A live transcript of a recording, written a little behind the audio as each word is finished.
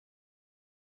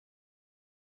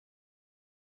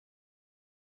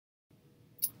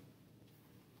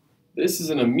This is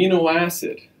an amino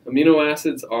acid. Amino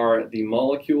acids are the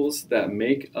molecules that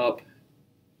make up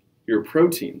your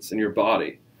proteins in your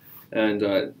body.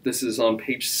 And this is on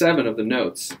page 7 of the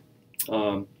notes.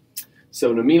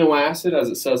 So an amino acid, as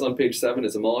it says on page 7,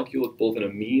 is a molecule with both an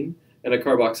amine and a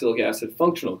carboxylic acid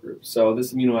functional group. So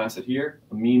this amino acid here,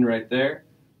 amine right there,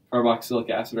 carboxylic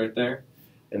acid right there,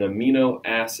 an amino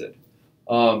acid.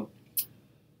 The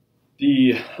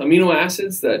amino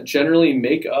acids that generally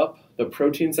make up the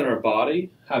proteins in our body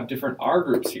have different R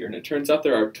groups here, and it turns out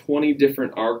there are 20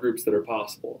 different R groups that are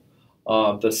possible.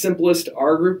 The simplest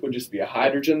R group would just be a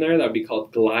hydrogen there. That would be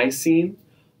called glycine.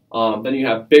 Then you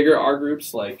have bigger R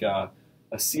groups like a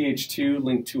CH2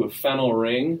 linked to a phenyl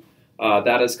ring.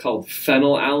 That is called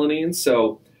phenylalanine.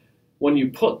 So when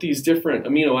you put these different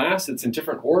amino acids in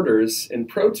different orders in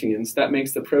proteins, that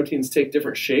makes the proteins take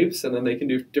different shapes, and then they can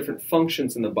do different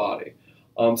functions in the body.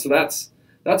 So that's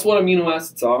what amino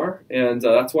acids are, and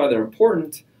that's why they're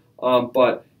important.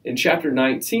 But in chapter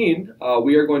 19,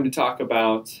 we are going to talk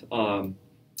about,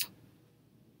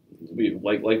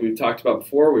 like we've talked about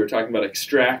before, we were talking about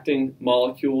extracting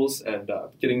molecules and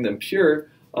getting them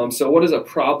pure. So what is a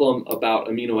problem about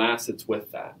amino acids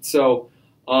with that? So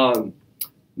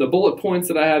the bullet points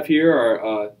that I have here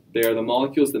are they are the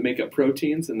molecules that make up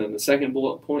proteins, and then the second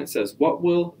bullet point says, what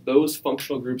will those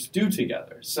functional groups do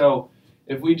together? So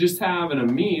if we just have an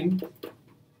amine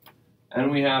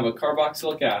and we have a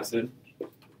carboxylic acid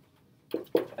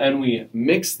and we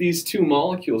mix these two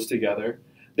molecules together,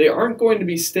 they aren't going to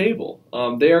be stable.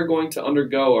 They are going to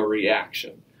undergo a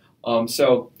reaction.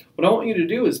 So what I want you to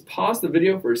do is pause the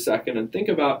video for a second and think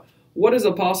about what is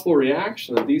a possible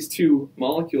reaction that these two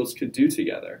molecules could do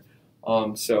together.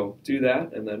 So do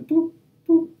that and then boop,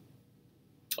 boop.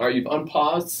 All right, you've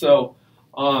unpaused. So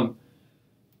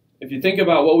if you think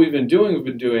about what we've been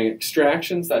doing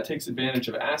extractions. That takes advantage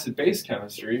of acid-base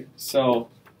chemistry. So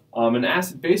an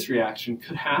acid-base reaction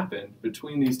could happen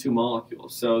between these two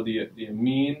molecules. So the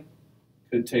amine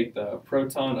could take the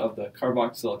proton of the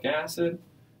carboxylic acid,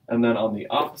 and then on the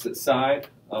opposite side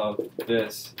of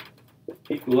this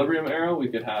equilibrium arrow, we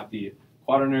could have the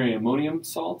quaternary ammonium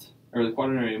salt, or the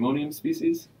quaternary ammonium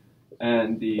species,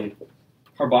 and the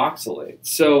carboxylate.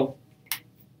 So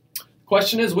the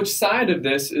question is, which side of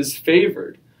this is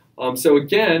favored? So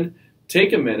again,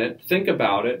 take a minute, think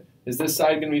about it. Is this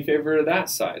side going to be favored or that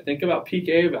side? Think about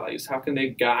pKa values. How can they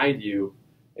guide you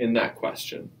in that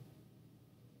question?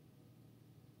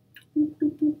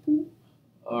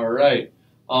 All right.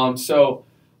 So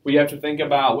we have to think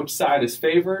about which side is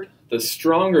favored. The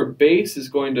stronger base is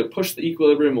going to push the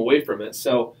equilibrium away from it.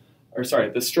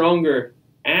 The stronger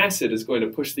acid is going to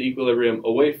push the equilibrium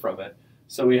away from it.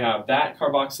 So we have that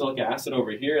carboxylic acid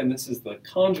over here, and this is the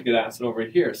conjugate acid over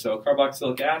here. So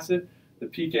carboxylic acid, the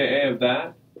pKa of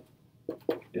that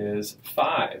is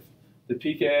 5. The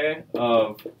pKa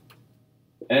of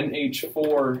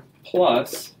NH4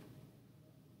 plus,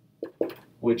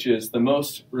 which is the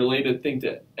most related thing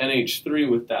to NH3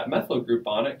 with that methyl group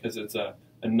on it, because it's a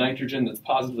nitrogen that's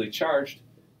positively charged,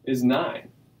 is 9.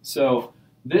 So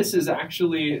this is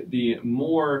actually the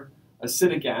more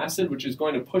acidic acid, which is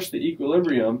going to push the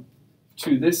equilibrium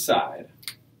to this side.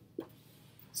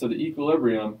 So the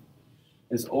equilibrium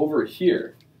is over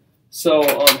here. So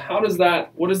what does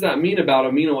that mean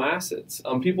about amino acids?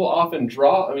 People often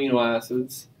draw amino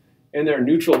acids in their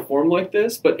neutral form like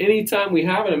this, but anytime we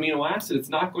have an amino acid, it's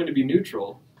not going to be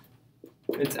neutral.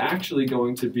 It's actually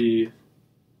going to be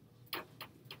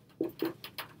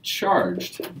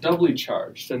charged, doubly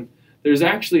charged. And there's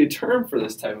actually a term for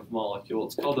this type of molecule.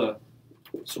 It's called a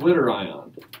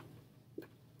zwitterion.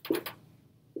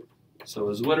 So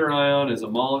a zwitterion is a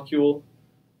molecule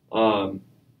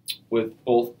with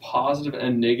both positive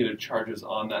and negative charges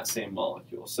on that same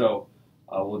molecule. So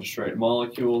we'll just write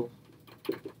molecule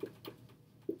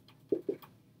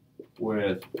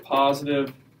with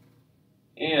positive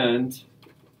and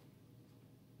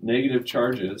negative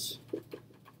charges,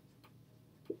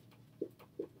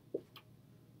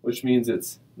 which means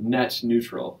it's net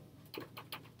neutral.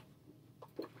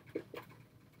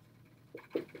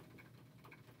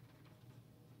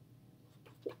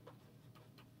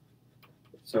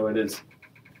 So it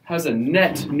has a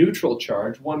net neutral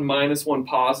charge. 1 minus 1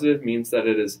 positive means that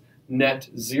it is net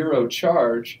 0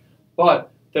 charge,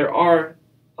 but there are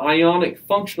ionic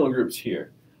functional groups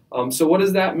here. So what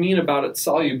does that mean about its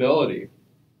solubility?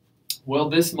 Will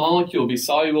this molecule be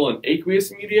soluble in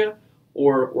aqueous media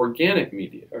or organic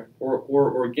media, or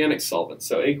organic solvents?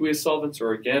 So aqueous solvents or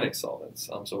organic solvents.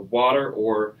 So water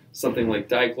or something like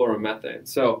dichloromethane.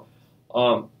 So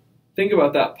think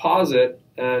about that, pause it,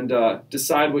 and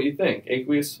decide what you think,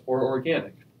 aqueous or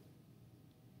organic.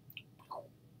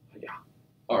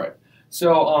 All right.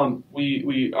 So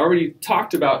we already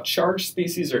talked about charged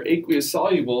species are aqueous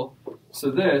soluble. So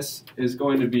this is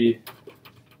going to be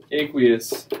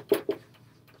aqueous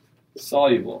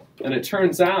soluble. And it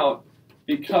turns out,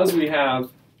 because we have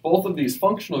both of these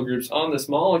functional groups on this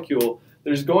molecule,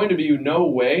 there's going to be no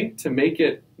way to make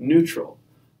it neutral.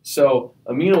 So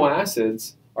amino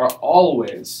acids are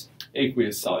always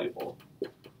aqueous soluble.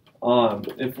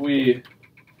 If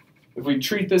we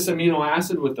treat this amino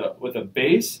acid with a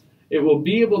base, it will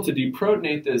be able to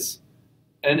deprotonate this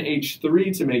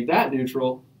NH3 to make that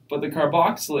neutral, but the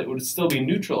carboxylate would still be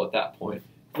neutral at that point.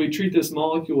 If we treat this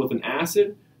molecule with an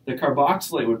acid, the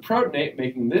carboxylate would protonate,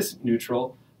 making this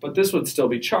neutral, but this would still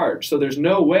be charged. So there's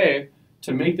no way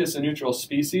to make this a neutral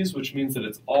species, which means that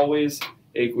it's always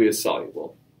aqueous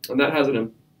soluble. And that has an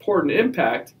important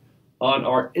impact on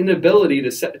our inability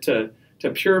to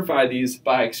purify these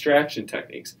by extraction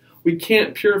techniques. We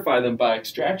can't purify them by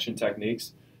extraction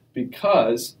techniques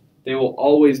because they will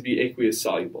always be aqueous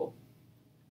soluble.